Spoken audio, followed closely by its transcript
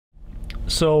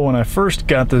So when I first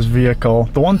got this vehicle,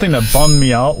 the one thing that bummed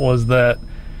me out was that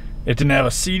it didn't have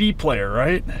a CD player,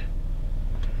 right?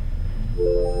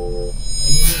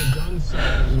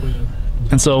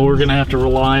 And so we're gonna have to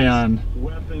rely on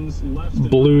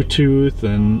Bluetooth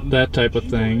and that type of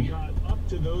thing,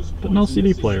 but no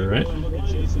CD player, right?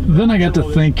 Then I got to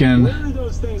thinking,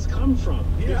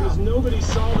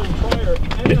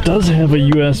 it does have a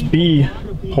USB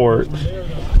port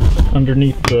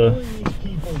underneath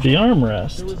the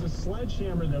armrest.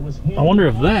 I wonder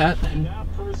if that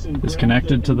is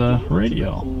connected to the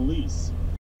radio.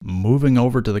 Moving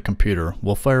over to the computer,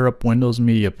 we'll fire up Windows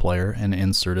Media Player and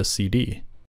insert a CD.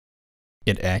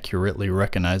 It accurately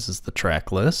recognizes the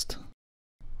track list.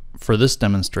 For this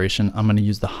demonstration, I'm going to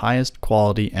use the highest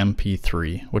quality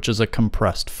MP3, which is a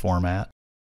compressed format.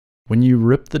 When you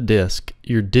rip the disc,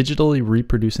 you're digitally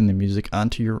reproducing the music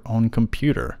onto your own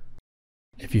computer.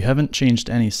 If you haven't changed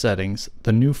any settings,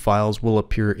 the new files will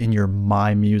appear in your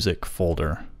My Music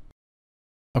folder.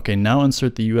 Okay, now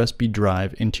insert the USB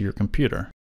drive into your computer.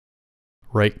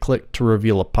 Right-click to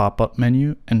reveal a pop-up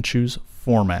menu and choose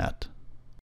Format.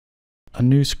 A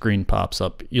new screen pops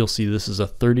up. You'll see this is a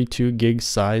 32 gig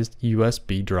sized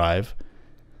USB drive.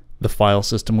 The file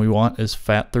system we want is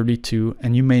FAT32,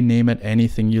 and you may name it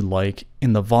anything you like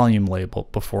in the volume label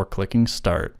before clicking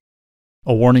Start.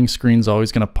 A warning screen is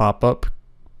always going to pop up,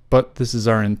 but this is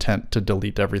our intent to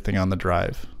delete everything on the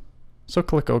drive. So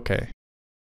click OK.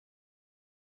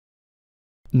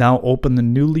 Now open the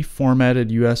newly formatted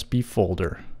USB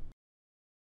folder.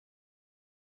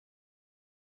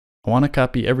 I want to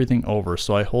copy everything over,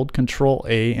 so I hold Ctrl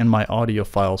A in my audio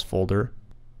files folder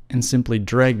and simply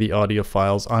drag the audio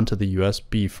files onto the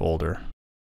USB folder.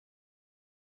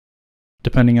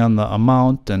 Depending on the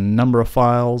amount and number of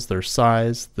files, their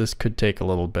size, this could take a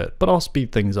little bit, but I'll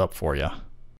speed things up for you.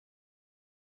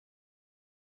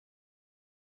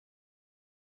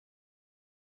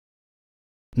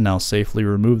 Now safely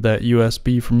remove that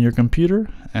USB from your computer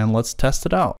and let's test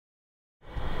it out.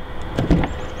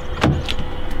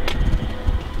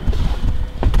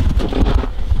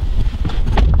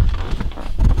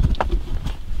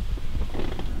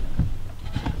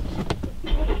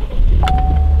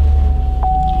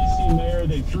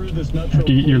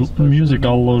 After you get your music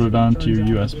all loaded onto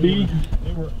USB,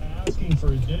 asking for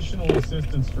additional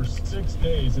assistance for 6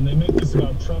 days, and they make this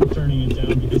about Trump turning it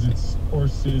down because it's, of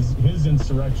course, his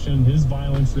insurrection, his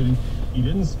violence that he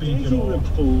didn't speak at all. The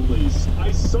police.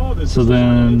 I saw this. So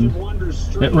then,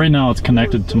 right now it's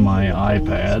connected to my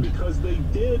iPad,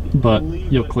 but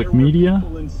you'll click Media,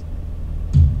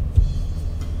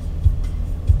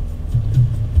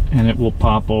 and it will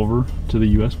pop over to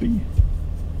the USB.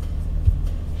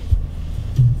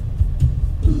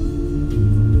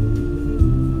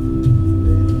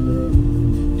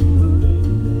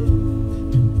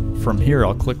 From here,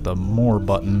 I'll click the More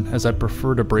button, as I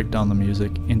prefer to break down the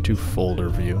music into folder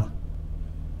view.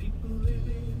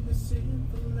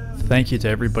 Thank you to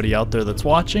everybody out there that's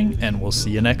watching, and we'll see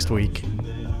you next week.